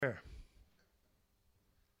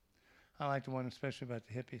I like the one especially about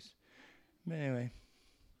the hippies. But anyway,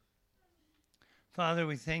 Father,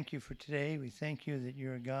 we thank you for today. We thank you that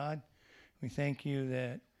you're a God. We thank you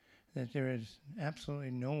that there is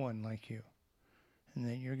absolutely no one like you, and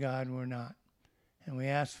that you're God and we're not. And we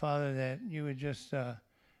ask, Father, that you would just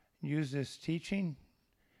use this teaching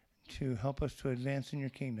to help us to advance in your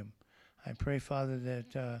kingdom. I pray, Father,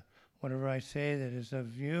 that whatever I say that is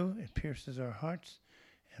of you, it pierces our hearts.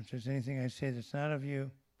 And if there's anything I say that's not of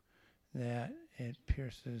you, that it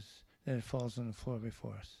pierces, that it falls on the floor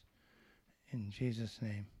before us. In Jesus'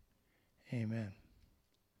 name, amen.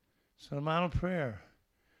 So the model prayer,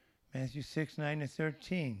 Matthew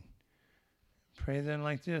 6:9-13. Pray then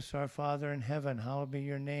like this: Our Father in heaven, hallowed be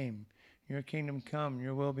your name. Your kingdom come,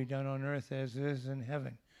 your will be done on earth as it is in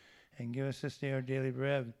heaven. And give us this day our daily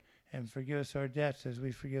bread, and forgive us our debts as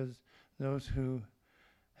we forgive those who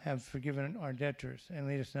have forgiven our debtors. And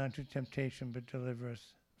lead us not into temptation, but deliver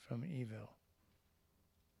us from evil.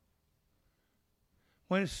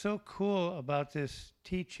 What is so cool about this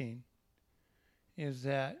teaching is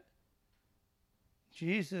that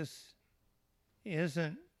Jesus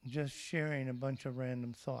isn't just sharing a bunch of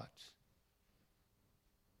random thoughts.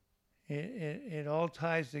 It all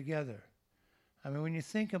ties together. I mean, when you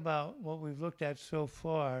think about what we've looked at so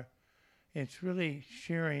far, it's really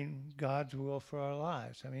sharing God's will for our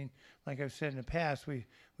lives. I mean, like I've said in the past, we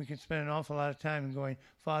can spend an awful lot of time going,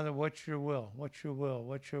 Father, what's your will? What's your will?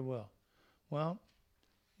 What's your will? Well,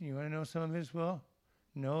 you want to know some of his will?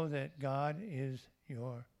 Know that God is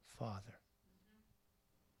your Father.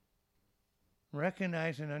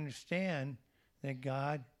 Recognize and understand that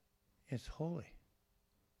God is holy.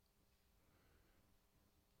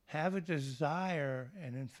 Have a desire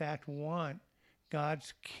and, in fact, want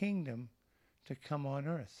God's kingdom to come on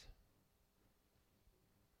earth.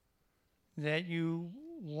 That you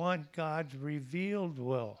want God's revealed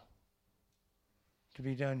will to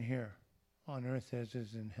be done here on earth as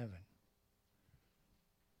is in heaven.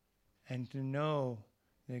 And to know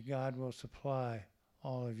that God will supply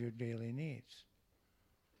all of your daily needs.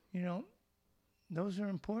 You know, those are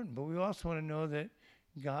important, but we also want to know that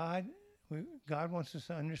God wants us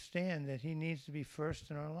to understand that he needs to be first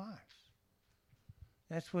in our lives.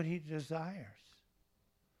 That's what he desires.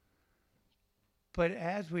 But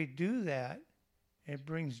as we do that, it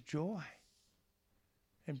brings joy.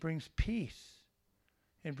 It brings peace.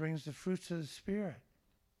 It brings the fruits of the Spirit.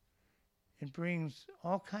 It brings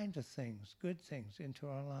all kinds of things, good things, into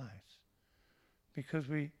our lives. Because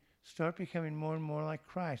we start becoming more and more like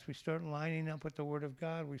Christ. We start lining up with the Word of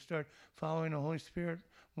God. We start following the Holy Spirit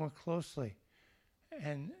more closely.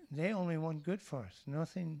 And they only want good for us,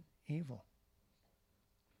 nothing evil.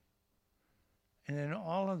 And then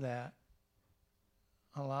all of that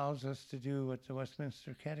allows us to do what the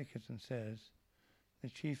Westminster Catechism says: the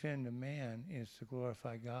chief end of man is to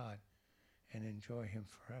glorify God and enjoy him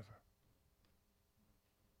forever.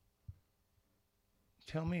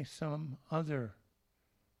 Tell me some other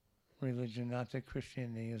religion, not that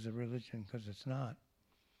Christianity is a religion, because it's not,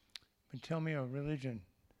 but tell me a religion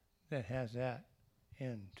that has that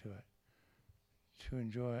end to it, to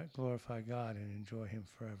enjoy it, glorify God and enjoy him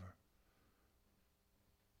forever.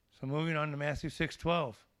 So moving on to Matthew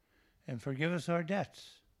 6:12, and forgive us our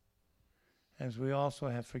debts, as we also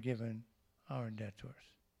have forgiven our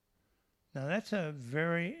debtors. Now that's a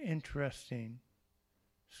very interesting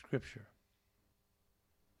scripture.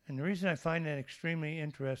 And the reason I find that extremely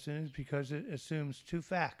interesting is because it assumes two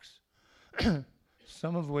facts,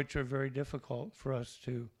 some of which are very difficult for us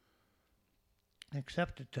to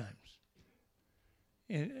accept at times.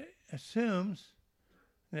 It assumes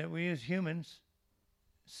that we as humans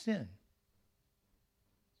sin.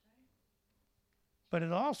 But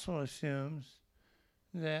it also assumes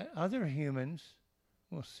that other humans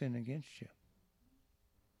will sin against you.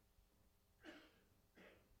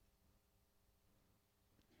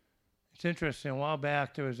 It's interesting, a while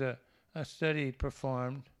back there was a study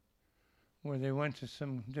performed where they went to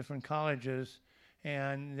some different colleges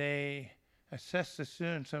and they assessed the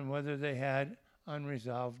students on whether they had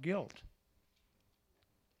unresolved guilt.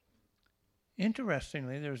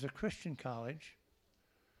 Interestingly, there was a Christian college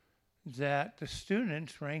that the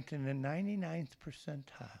students ranked in the 99th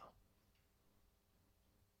percentile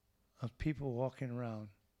of people walking around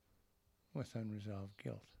with unresolved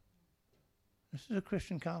guilt. This is a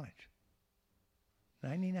Christian college.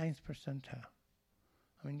 99th percentile.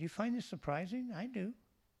 I mean, do you find this surprising? I do.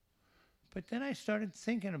 But then I started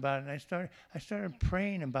thinking about it, and I started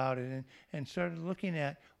praying about it and started looking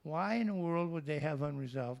at why in the world would they have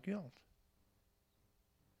unresolved guilt?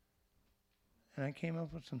 And I came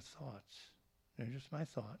up with some thoughts. They're just my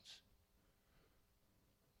thoughts.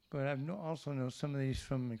 but I also know some of these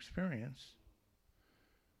from experience,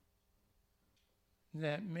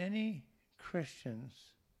 that many Christians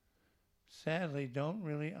sadly don't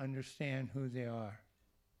really understand who they are.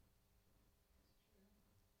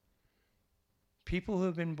 People who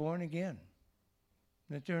have been born again,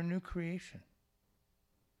 that they're a new creation.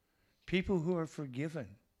 People who are forgiven.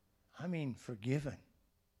 I mean forgiven.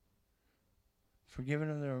 Forgiven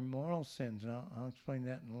of their moral sins, and I'll explain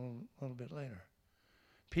that in a little bit later.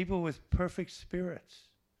 People with perfect spirits,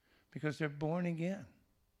 because they're born again.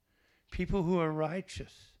 People who are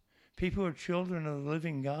righteous. People who are children of the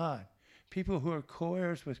living God. People who are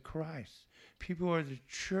co-heirs with Christ. People who are the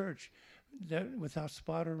church that, without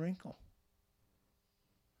spot or wrinkle.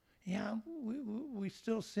 Yeah, we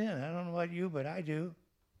still sin. I don't know about you, but I do.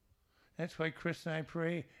 That's why Chris and I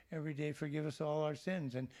pray every day, forgive us all our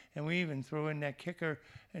sins. And we even throw in that kicker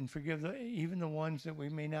and forgive even the ones that we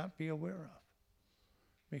may not be aware of.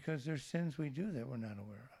 Because there's sins we do that we're not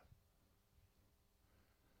aware of.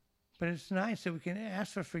 But it's nice that we can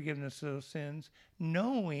ask for forgiveness of those sins,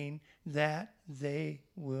 knowing that they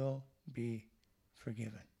will be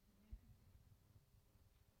forgiven.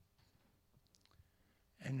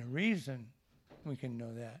 And the reason we can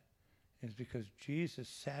know that is because Jesus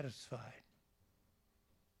satisfied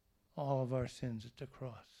all of our sins at the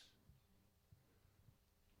cross.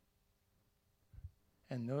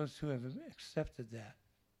 And those who have accepted that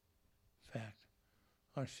fact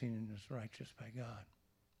are seen as righteous by God.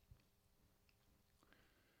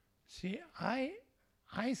 See, I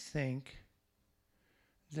think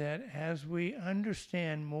that as we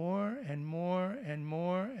understand more and more and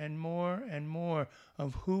more and more and more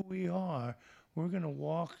of who we are, we're going to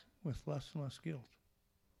walk with less and less guilt.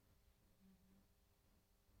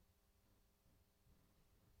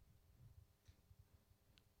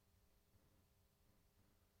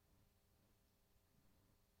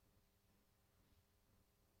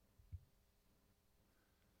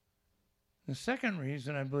 The second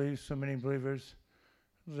reason I believe so many believers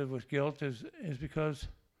live with guilt is because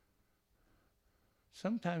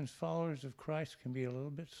sometimes followers of Christ can be a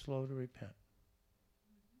little bit slow to repent.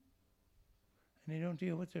 And they don't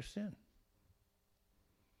deal with their sin.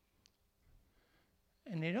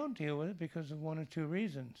 And they don't deal with it because of one or two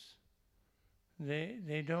reasons.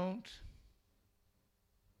 They don't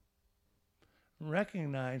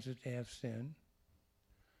recognize that they have sinned,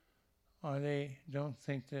 or they don't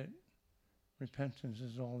think that repentance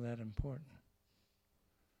is all that important.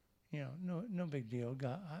 You know, no big deal.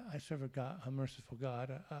 God, I serve a merciful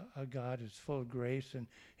God. A God is full of grace, and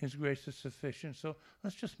His grace is sufficient. So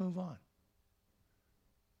let's just move on.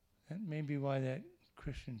 That may be why that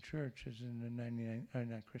Christian church is in the 99, or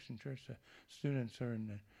not Christian church, the students are in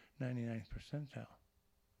the 99th percentile.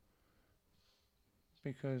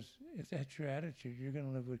 Because if that's your attitude, you're going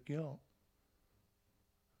to live with guilt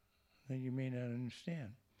that you may not understand.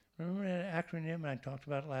 Remember that acronym I talked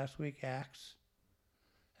about last week, ACTS?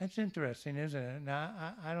 That's interesting, isn't it?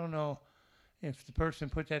 Now, I don't know if the person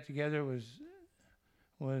put that together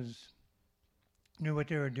knew what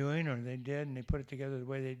they were doing, or they did, and they put it together the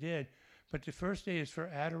way they did. But the first A is for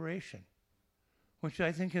adoration, which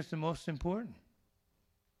I think is the most important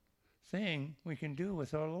thing we can do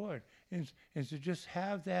with our Lord, is to just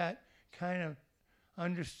have that kind of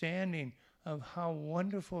understanding of how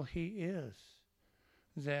wonderful He is,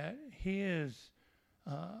 that He is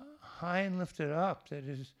high and lifted up, that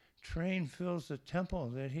His train fills the temple,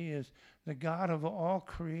 that He is the God of all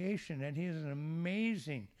creation, that He is an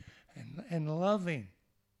amazing and loving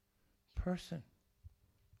person.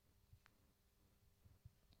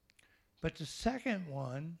 But the second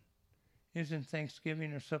one isn't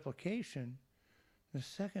thanksgiving or supplication. The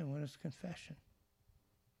second one is confession.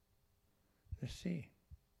 The C.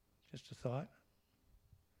 Just a thought.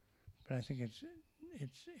 But I think it's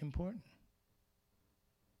important.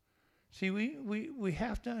 See, we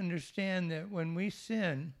have to understand that when we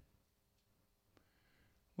sin,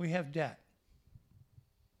 we have debt.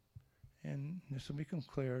 And this will become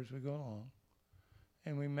clear as we go along.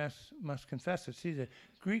 And we must confess it. See, the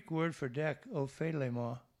Greek word for debt,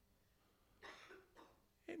 ophelema,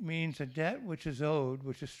 it means a debt which is owed,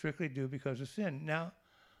 which is strictly due because of sin. Now,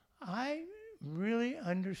 I really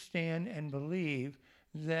understand and believe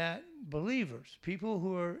that believers, people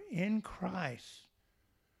who are in Christ,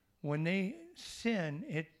 when they sin,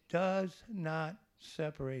 it does not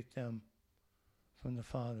separate them from the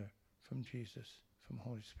Father, from Jesus, from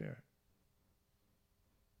Holy Spirit.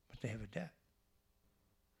 But they have a debt.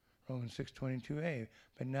 Romans 6:22a.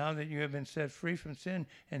 But now that you have been set free from sin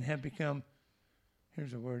and have become,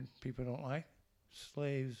 here's a word people don't like,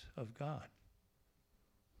 slaves of God.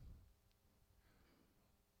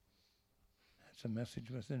 That's a message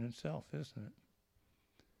within itself, isn't it?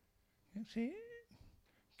 You see,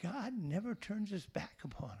 God never turns his back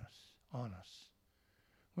on us.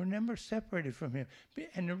 We're never separated from him.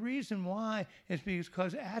 And the reason why is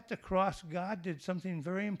because at the cross, God did something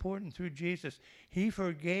very important through Jesus. He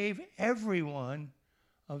forgave everyone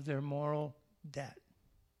of their moral debt.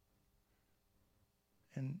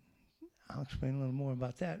 And I'll explain a little more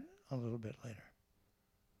about that a little bit later.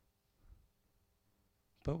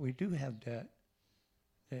 But we do have debt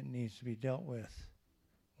that needs to be dealt with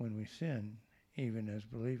when we sin, even as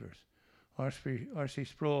believers. R.C.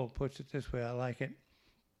 Sproul puts it this way, I like it.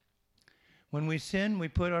 When we sin, we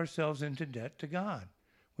put ourselves into debt to God.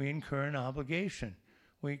 We incur an obligation.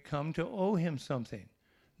 We come to owe him something.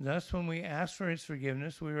 Thus, when we ask for his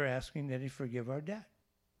forgiveness, we are asking that he forgive our debt.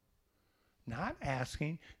 Not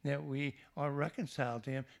asking that we are reconciled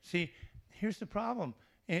to him. See, here's the problem.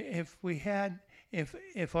 If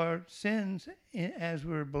our sins as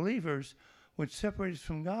we're believers would separate us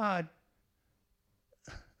from God,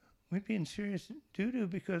 we'd be in serious doo-doo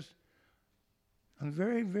because a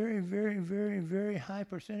very, very, very, very, very high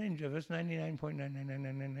percentage of us,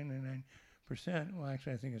 99.99999%, well,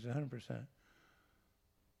 actually I think it's 100%,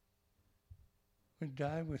 would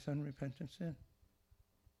die with unrepentant sin.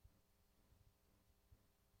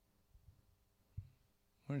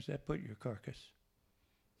 Where does that put your carcass?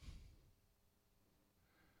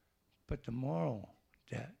 But the moral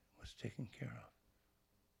debt was taken care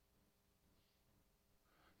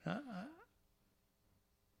of. Now,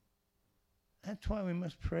 that's why we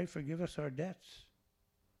must pray, forgive us our debts.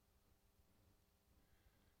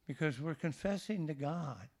 Because we're confessing to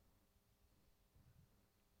God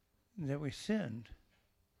that we sinned,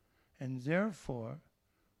 and therefore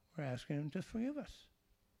we're asking him to forgive us,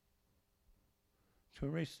 to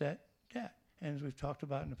erase that debt. And as we've talked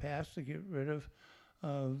about in the past, to get rid of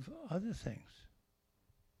other things.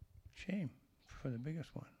 Shame for the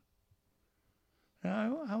biggest one.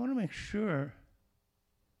 Now, I want to make sure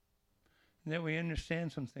that we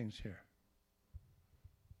understand some things here.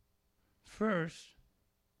 First,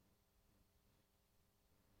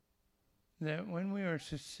 that when we are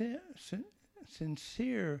sincere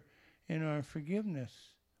in our forgiveness,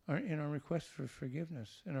 or in our request for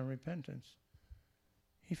forgiveness, in our repentance,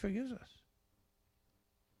 he forgives us.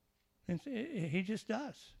 He just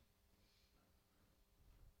does.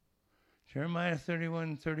 Jeremiah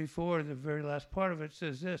 31:34, the very last part of it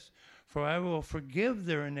says this, for I will forgive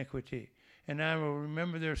their iniquity, and I will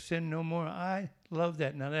remember their sin no more. I love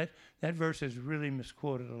that. Now that verse is really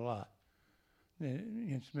misquoted a lot.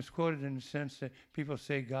 It's misquoted in the sense that people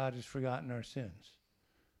say God has forgotten our sins.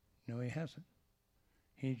 No, he hasn't.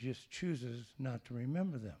 He just chooses not to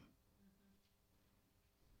remember them.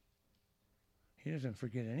 He doesn't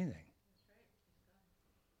forget anything.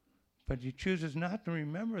 But he chooses not to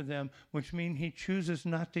remember them, which means he chooses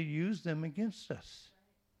not to use them against us.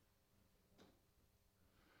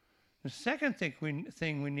 The second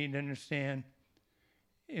thing we need to understand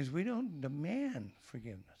is we don't demand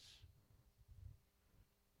forgiveness.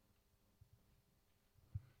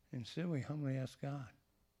 Instead, we humbly ask God.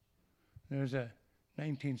 There's a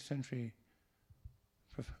 19th century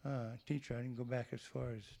teacher, I didn't go back as far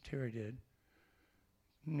as Terry did.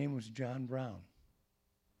 His name was John Brown.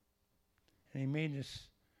 And he made this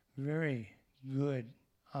very good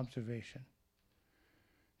observation.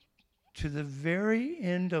 To the very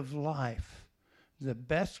end of life, the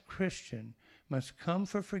best Christian must come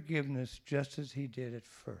for forgiveness just as he did at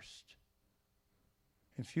first.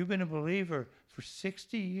 If you've been a believer for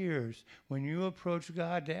 60 years, when you approach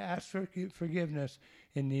God to ask for forgiveness,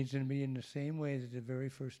 it needs to be in the same way as the very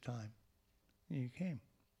first time you came.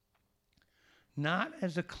 Not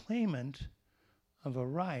as a claimant of a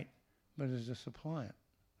right, but as a suppliant,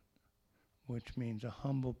 which means a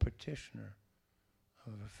humble petitioner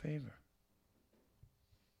of a favor.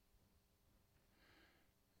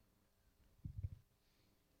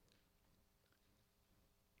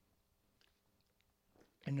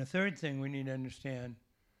 And the third thing we need to understand,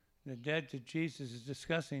 the debt that Jesus is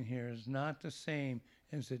discussing here is not the same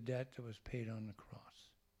as the debt that was paid on the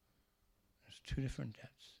cross. There's two different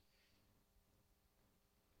debts.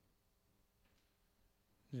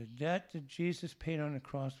 The debt that Jesus paid on the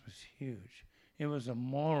cross was huge. It was a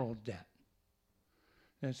moral debt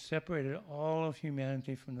that separated all of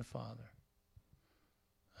humanity from the Father.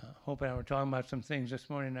 Hope and I were talking about some things this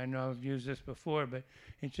morning. I know I've used this before, but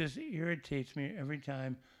it just irritates me every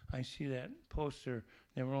time I see that poster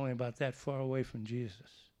that we're only about that far away from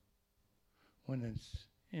Jesus, when it's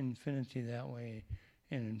infinity that way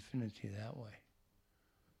and infinity that way,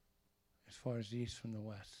 as far as the east from the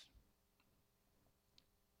west.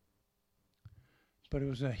 But it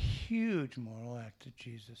was a huge moral act that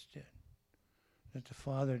Jesus did, that the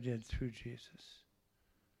Father did through Jesus.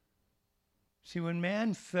 See, when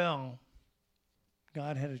man fell,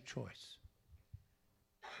 God had a choice.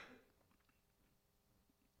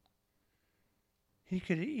 He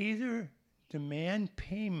could either demand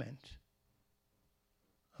payment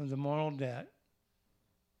of the moral debt,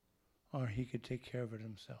 or he could take care of it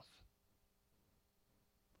himself.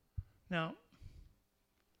 Now,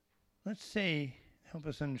 let's say, help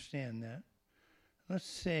us understand that. Let's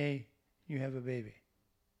say you have a baby,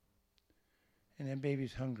 and that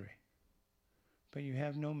baby's hungry, but you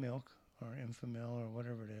have no milk or Enfamil or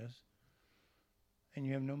whatever it is, and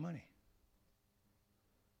you have no money.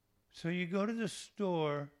 So you go to the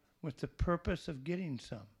store with the purpose of getting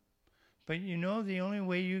some, but you know the only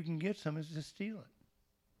way you can get some is to steal it.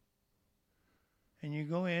 And you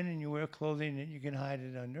go in and you wear clothing that you can hide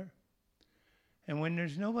it under, and when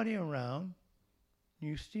there's nobody around,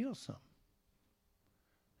 you steal some,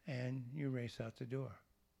 and you race out the door.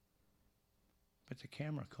 But the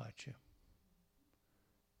camera caught you.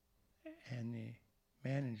 And the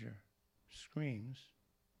manager screams.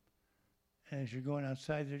 And as you're going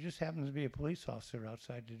outside, there just happens to be a police officer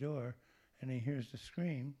outside the door, and he hears the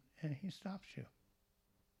scream, and he stops you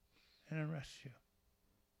and arrests you.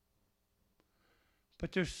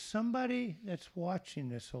 But there's somebody that's watching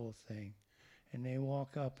this whole thing, and they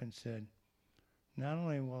walk up and said, not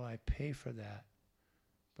only will I pay for that,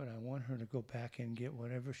 but I want her to go back and get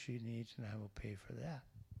whatever she needs, and I will pay for that.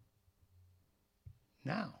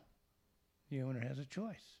 Now, the owner has a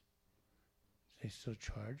choice. Do they still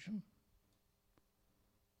charge him?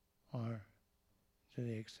 Or do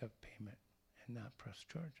they accept payment and not press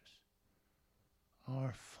charges?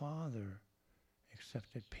 Our Father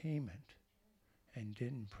accepted payment and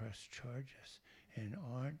didn't press charges. And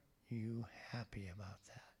aren't you happy about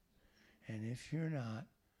that? And if you're not,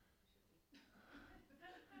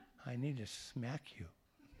 I need to smack you.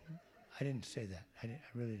 I didn't say that. I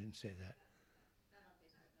really didn't say that.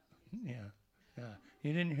 Yeah.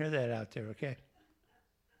 You didn't hear that out there, okay?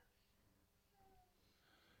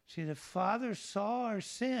 See, the Father saw our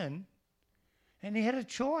sin, and he had a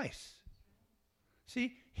choice.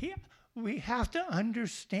 See, we have to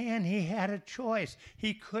understand he had a choice.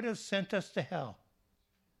 He could have sent us to hell.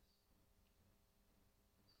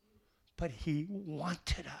 But he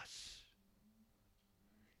wanted us.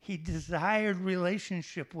 He desired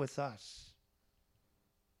relationship with us.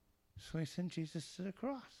 So he sent Jesus to the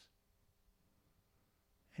cross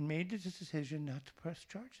and made the decision not to press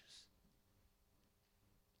charges.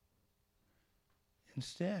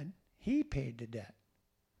 Instead, he paid the debt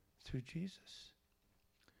through Jesus.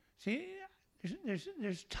 See,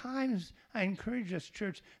 there's times, I encourage us,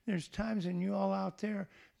 church, there's times, and you all out there,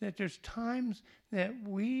 that there's times that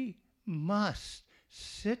we must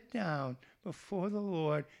sit down before the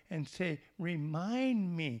Lord and say,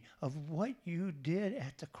 remind me of what you did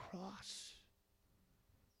at the cross.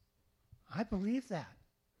 I believe that.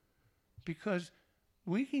 Because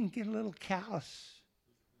we can get a little callous,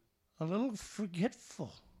 a little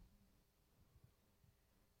forgetful.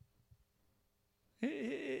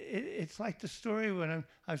 It's like the story when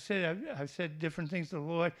I've said different things to the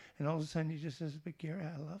Lord, and all of a sudden he just says, but Gary,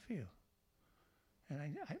 I love you. And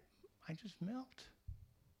I just melt.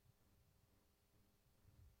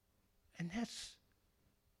 And that's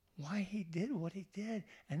why he did what he did.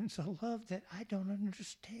 And it's a love that I don't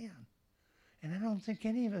understand. And I don't think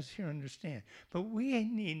any of us here understand. But we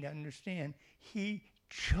need to understand he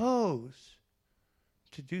chose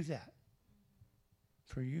to do that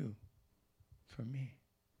for you, for me.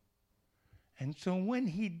 And so when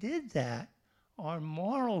he did that, our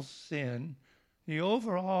moral sin, the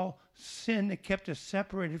overall sin that kept us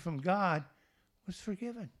separated from God, was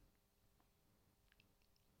forgiven.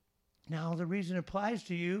 Now, the reason it applies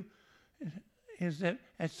to you is that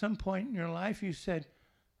at some point in your life you said,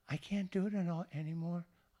 I can't do it anymore.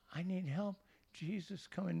 I need help. Jesus,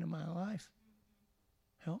 come into my life.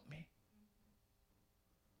 Help me.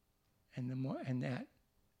 And that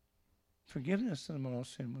forgiveness of the moral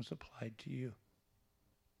sin was applied to you.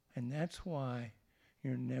 And that's why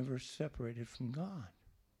you're never separated from God.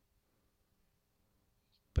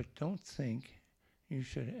 But don't think you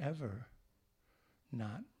should ever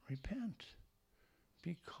not repent,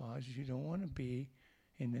 because you don't want to be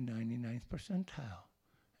in the 99th percentile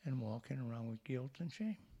and walking around with guilt and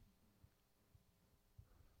shame.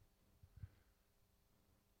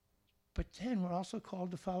 But then we're also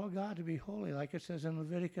called to follow God, to be holy, like it says in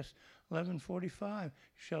Leviticus 11:45. You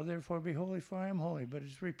shall therefore be holy, for I am holy. But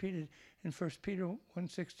it's repeated in 1 Peter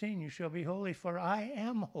 1:16. You shall be holy, for I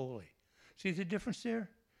am holy. See the difference there?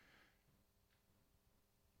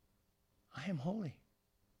 I am holy.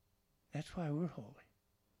 That's why we're holy.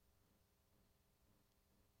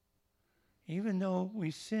 Even though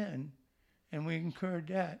we sin and we incur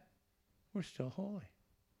debt, we're still holy.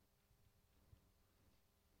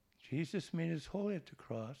 Jesus made us holy at the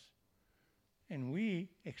cross, and we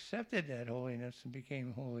accepted that holiness and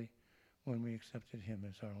became holy when we accepted him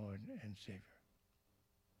as our Lord and Savior.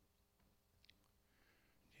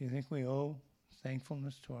 Do you think we owe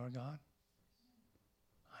thankfulness to our God?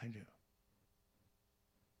 I do.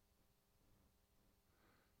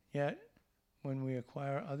 Yet, when we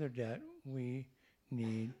acquire other debt, we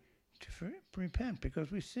need to repent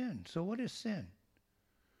because we sin. So what is sin?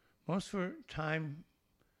 Most of the time,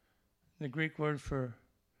 the Greek word for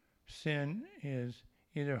sin is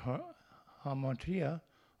either hamartia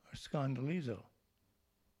or scandalizo.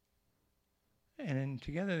 And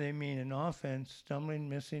together they mean an offense, stumbling,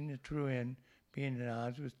 missing the true end, being at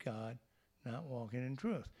odds with God, not walking in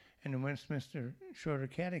truth. And the Westminster Shorter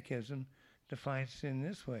Catechism defines sin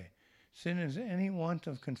this way. Sin is any want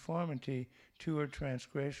of conformity to or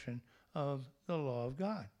transgression of the law of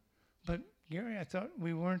God. But, Gary, I thought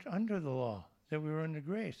we weren't under the law, that we were under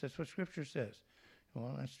grace. That's what Scripture says.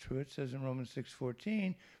 Well, that's true. It says in Romans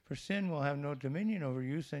 6:14, for sin will have no dominion over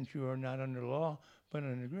you since you are not under law, but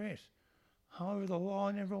under grace. However, the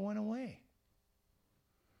law never went away.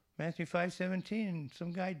 Matthew 5:17,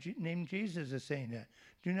 some guy named Jesus is saying that.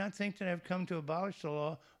 Do not think that I have come to abolish the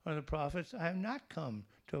law or the prophets. I have not come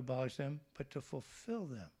to abolish them, but to fulfill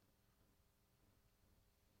them.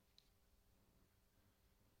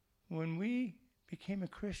 When we became a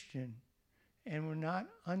Christian and we're not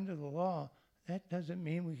under the law, that doesn't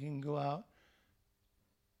mean we can go out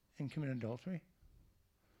and commit adultery,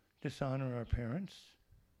 dishonor our parents,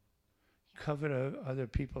 covet other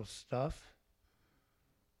people's stuff,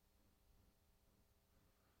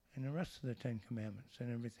 and the rest of the Ten Commandments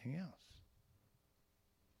and everything else.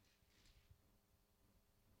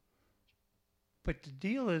 But the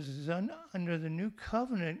deal is under the new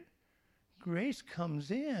covenant, grace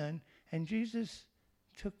comes in, and Jesus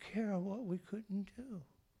took care of what we couldn't do.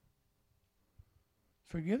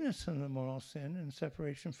 Forgiveness of the moral sin and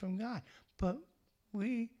separation from God. But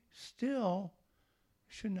we still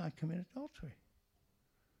should not commit adultery.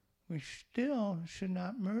 We still should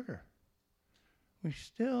not murder. We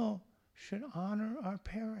still should honor our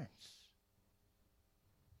parents.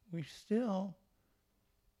 We still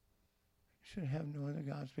should have no other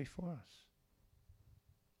gods before us.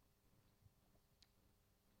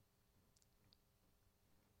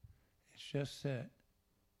 It's just that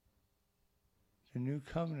the new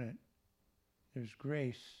covenant, there's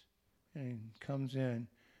grace, and it comes in,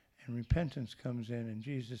 and repentance comes in, and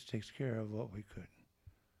Jesus takes care of what we couldn't.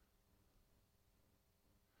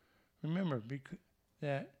 Remember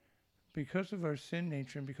that because of our sin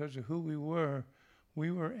nature and because of who we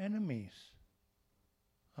were enemies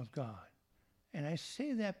of God. And I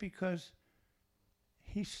say that because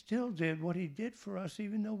he still did what he did for us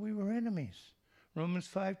even though we were enemies. Romans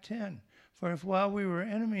 5:10. For if while we were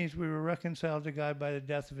enemies we were reconciled to God by the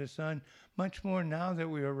death of his Son, much more now that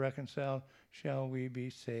we are reconciled shall we be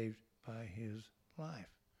saved by his life.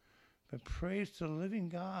 But praise to the living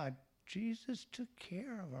God, Jesus took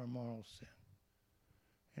care of our moral sin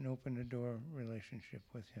and opened the door of relationship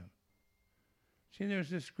with him. See, there's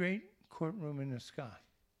this great courtroom in the sky.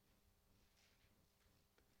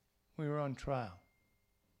 We were on trial.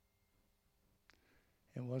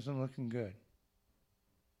 It wasn't looking good.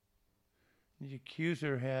 The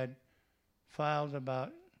accuser had filed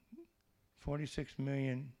about 46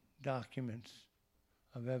 million documents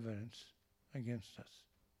of evidence against us.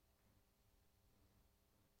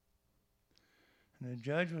 And the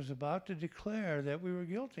judge was about to declare that we were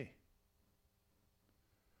guilty.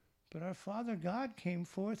 But our Father God came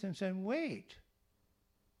forth and said, wait,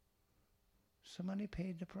 somebody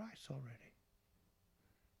paid the price already.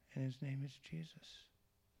 And his name is Jesus.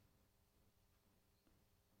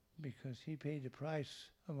 Because he paid the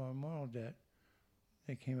price of our moral debt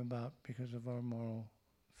that came about because of our moral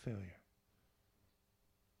failure.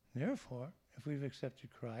 Therefore, if we've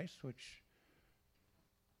accepted Christ, which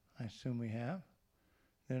I assume we have,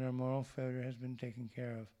 then our moral failure has been taken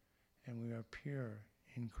care of, and we are pure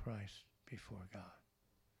in Christ before God.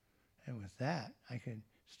 And with that, I could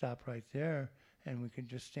stop right there, and we could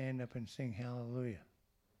just stand up and sing hallelujah.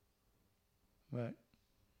 But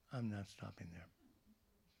I'm not stopping there.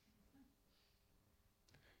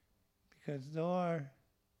 Because though our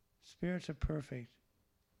spirits are perfect,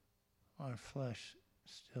 our flesh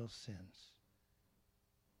still sins.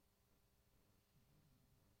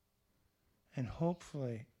 And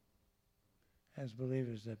hopefully, as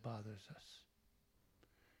believers, that bothers us.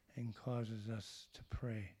 and causes us to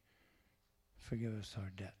pray, forgive us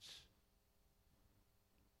our debts.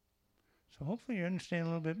 So hopefully you understand a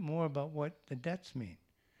little bit more about what the debts mean.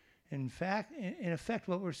 In fact, in effect,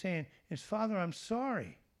 what we're saying is, Father, I'm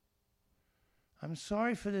sorry. I'm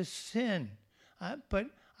sorry for this sin. But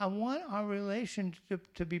I want our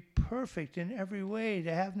relationship to be perfect in every way,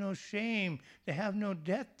 to have no shame, to have no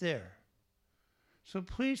debt there. So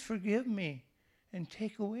please forgive me and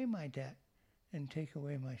take away my debt and take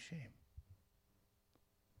away my shame.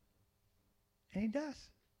 And he does.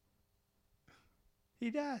 He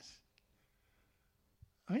does.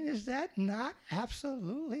 I mean, is that not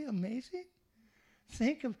absolutely amazing?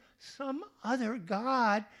 Think of some other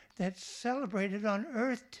God that's celebrated on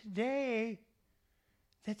earth today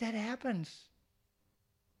that happens.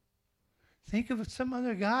 Think of some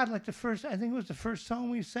other God like I think it was the first song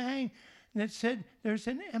we sang that said there's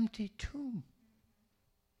an empty tomb.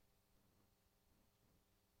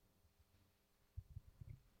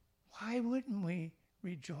 Why wouldn't we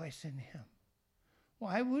rejoice in him?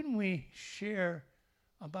 Why wouldn't we share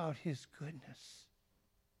about his goodness?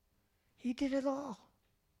 He did it all.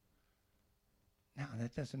 Now,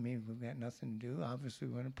 that doesn't mean we've got nothing to do. Obviously,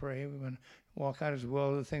 we want to pray. We want to walk out as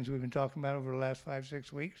well the things we've been talking about over the last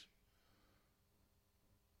 5-6 weeks.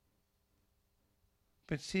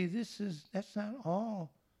 But see, that's not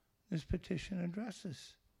all this petition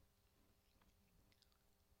addresses.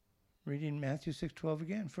 Reading Matthew 6:12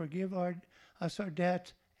 again. Forgive us our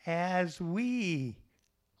debts as we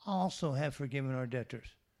also have forgiven our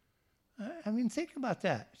debtors. I mean, think about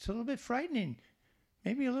that. It's a little bit frightening.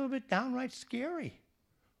 Maybe a little bit downright scary.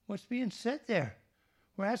 What's being said there?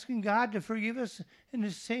 We're asking God to forgive us in the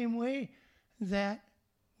same way that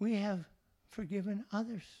we have forgiven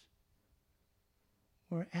others.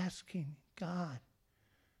 We're asking God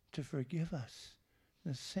to forgive us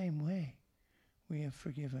the same way we have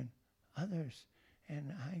forgiven others.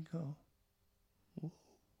 And I go, whoa.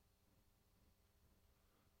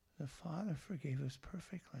 The Father forgave us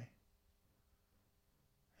perfectly.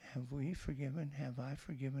 Have I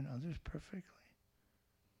forgiven others perfectly?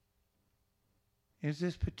 Is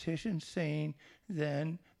this petition saying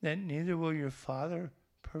then that neither will your Father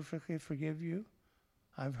perfectly forgive you?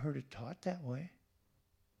 I've heard it taught that way.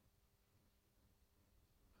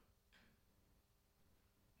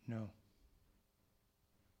 No.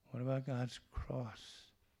 What about God's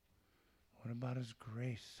cross? What about his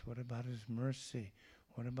grace? What about his mercy?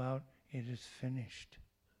 What about it is finished?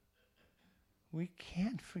 We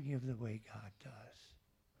can't forgive the way God does.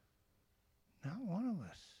 Not one of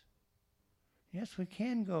us. Yes, we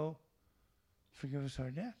can go, forgive us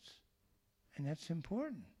our debts. And that's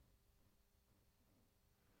important.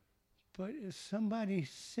 But if somebody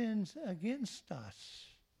sins against us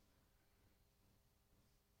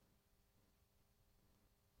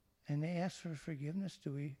and they ask for forgiveness,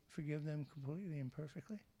 do we forgive them completely and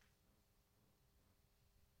perfectly?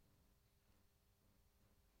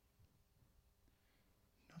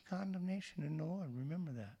 Condemnation in the Lord.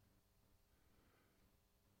 Remember that.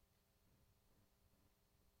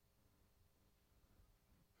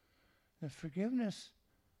 The forgiveness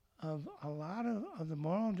of a lot of the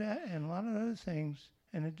moral debt and a lot of other things,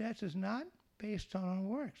 and the debts is not based on our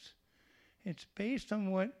works. It's based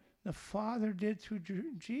on what the Father did through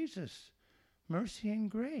Jesus, mercy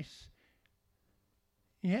and grace.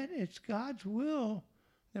 Yet it's God's will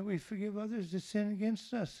that we forgive others that sin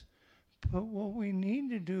against us. But what we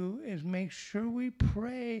need to do is make sure we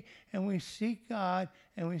pray and we seek God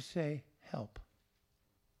and we say, help.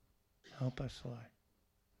 Help us, Lord.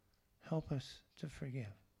 Help us to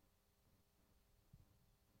forgive.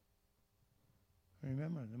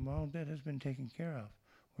 Remember, the moral debt has been taken care of.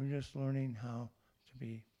 We're just learning how to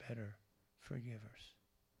be better forgivers.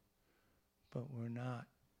 But we're not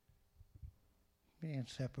being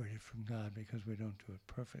separated from God because we don't do it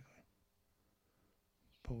perfectly.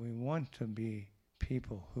 But we want to be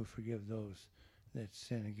people who forgive those that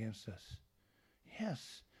sin against us.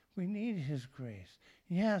 Yes, we need his grace.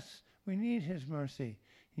 Yes, we need his mercy.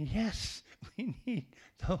 Yes, we need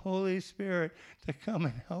the Holy Spirit to come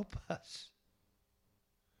and help us.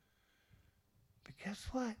 But guess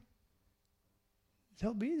what?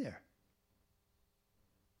 They'll be there.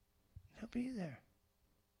 They'll be there.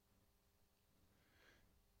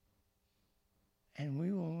 And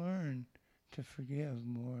we will learn to forgive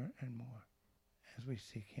more and more as we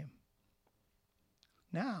seek him.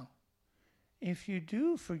 Now, if you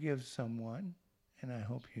do forgive someone, and I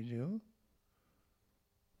hope you do,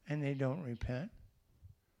 and they don't repent,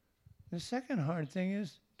 the second hard thing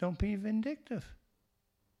is don't be vindictive.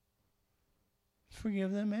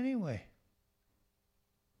 Forgive them anyway.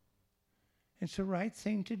 It's the right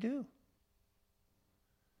thing to do.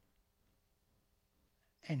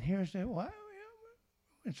 And here's the why.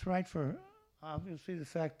 It's right for, obviously, the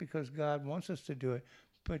fact because God wants us to do it.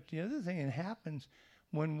 But the other thing that happens,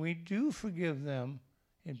 when we do forgive them,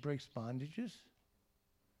 it breaks bondages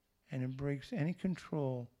and it breaks any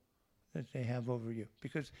control that they have over you.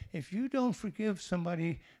 Because if you don't forgive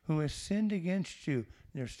somebody who has sinned against you,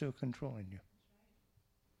 they're still controlling you.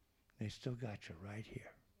 They still got you right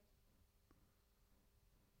here.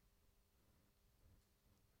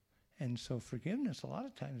 And so forgiveness a lot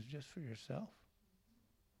of times is just for yourself.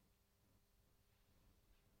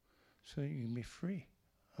 So you can be free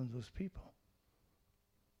of those people.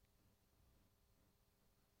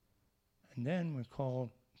 And then we're called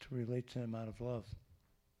to relate to them out of love.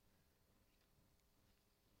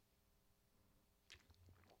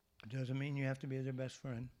 It doesn't mean you have to be their best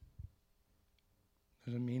friend.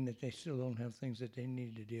 Doesn't mean that they still don't have things that they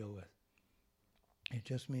need to deal with. It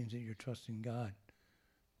just means that you're trusting God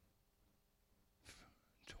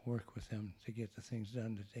to work with them to get the things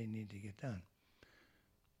done that they need to get done.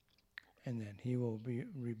 And then he will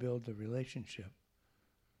rebuild the relationship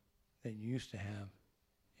that you used to have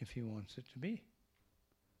if he wants it to be.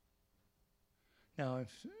 Now,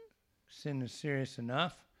 if sin is serious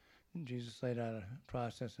enough, Jesus laid out a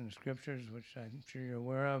process in the scriptures, which I'm sure you're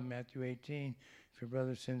aware of, Matthew 18. If your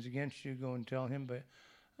brother sins against you, go and tell him but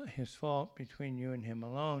his fault between you and him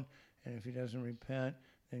alone. And if he doesn't repent,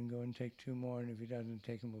 then go and take two more. And if he doesn't,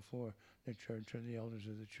 take them before the church or the elders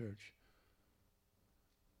of the church.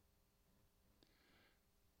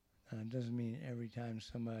 It doesn't mean every time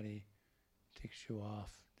somebody ticks you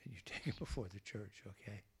off that you take it before the church,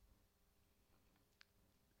 okay?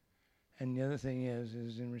 And the other thing is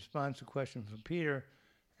in response to a question from Peter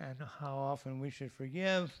and how often we should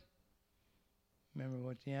forgive, remember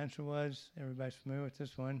what the answer was? Everybody's familiar with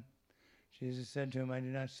this one. Jesus said to him, I do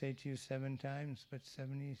not say to you 7 times, but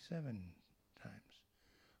 77 times,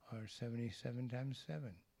 or 77 times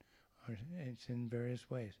 7. Or it's in various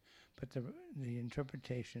ways. But the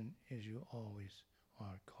interpretation is you always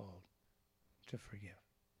are called to forgive.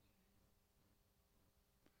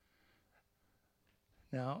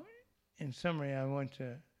 Now, in summary, I want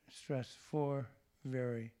to stress 4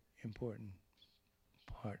 very important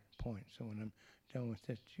points. So when I'm done with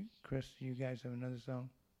this, Chris, you guys have another song?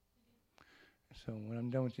 So when I'm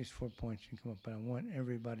done with these 4 points, you can come up, but I want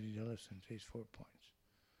everybody to listen to these 4 points.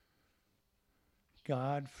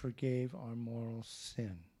 God forgave our moral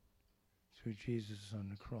sin through Jesus on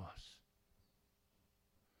the cross.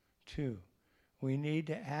 2, we need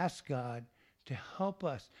to ask God to help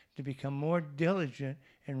us to become more diligent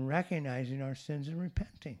in recognizing our sins and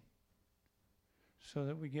repenting so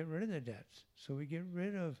that we get rid of the debts, so we get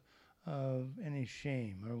rid of any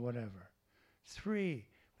shame or whatever. 3,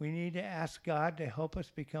 we need to ask God to help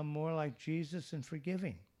us become more like Jesus in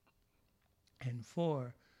forgiving. And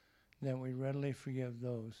 4, that we readily forgive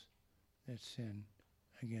those that sin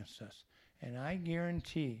against us. And I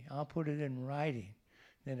guarantee, I'll put it in writing,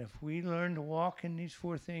 that if we learn to walk in these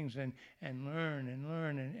 4 things and learn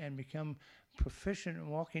and become proficient in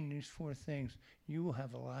walking these 4 things, you will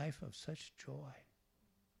have a life of such joy.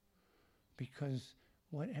 Because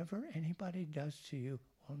whatever anybody does to you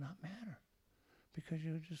will not matter. Because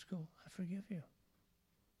you'll just go, I forgive you.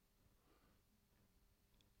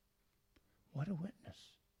 What a witness.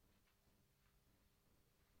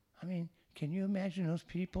 I mean, can you imagine those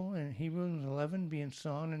people in Hebrews 11 being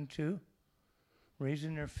sawn in 2?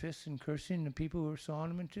 Raising their fists and cursing the people who were sawing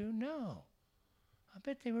them in 2? No. I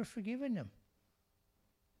bet they were forgiving them.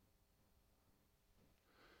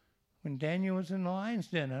 When Daniel was in the lion's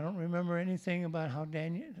den, I don't remember anything about how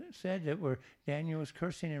Daniel said that where Daniel was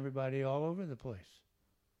cursing everybody all over the place.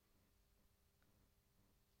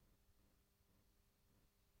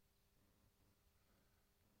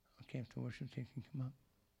 Okay, if the worship team can come up.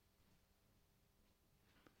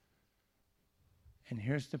 And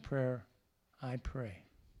here's the prayer I pray.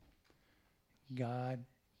 God,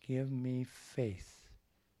 give me faith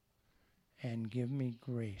and give me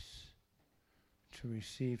grace to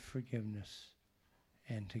receive forgiveness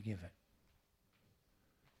and to give it.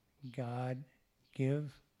 God,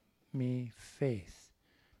 give me faith.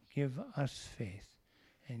 Give us faith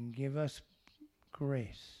and give us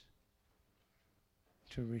grace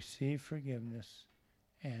to receive forgiveness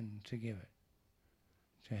and to give it.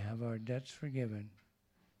 To have our debts forgiven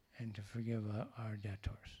and to forgive our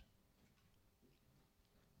debtors.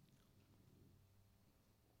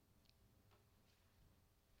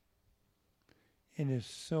 It is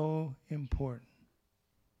so important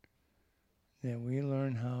that we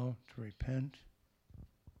learn how to repent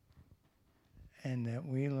and that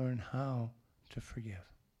we learn how to forgive.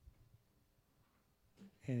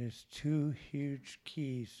 It is two huge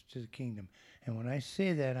keys to the kingdom. And when I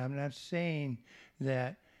say that, I'm not saying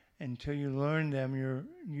that until you learn them,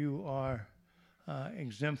 you are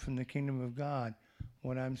exempt from the kingdom of God.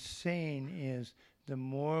 What I'm saying is the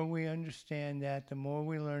more we understand that, the more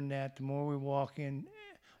we learn that, the more we walk in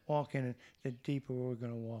it, the deeper we're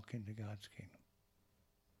going to walk into God's kingdom.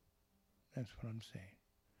 That's what I'm saying.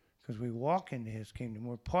 Because we walk into his kingdom.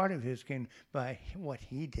 We're part of his kingdom by what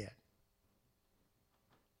he did.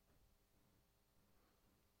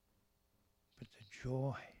 But the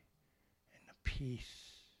joy and the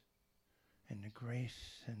peace and the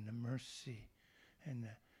grace and the mercy and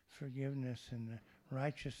the forgiveness and the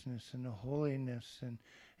righteousness and the holiness and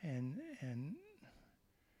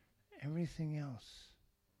everything else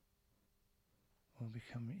will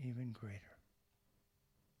become even greater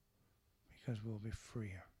because we'll be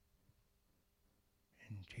freer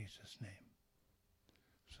in Jesus' name.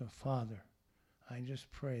 So, Father, I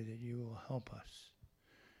just pray that you will help us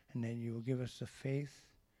and that you will give us the faith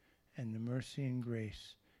and the mercy and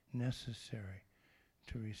grace necessary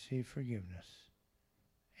to receive forgiveness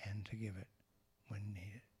and to give it when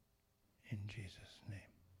needed. In Jesus' name.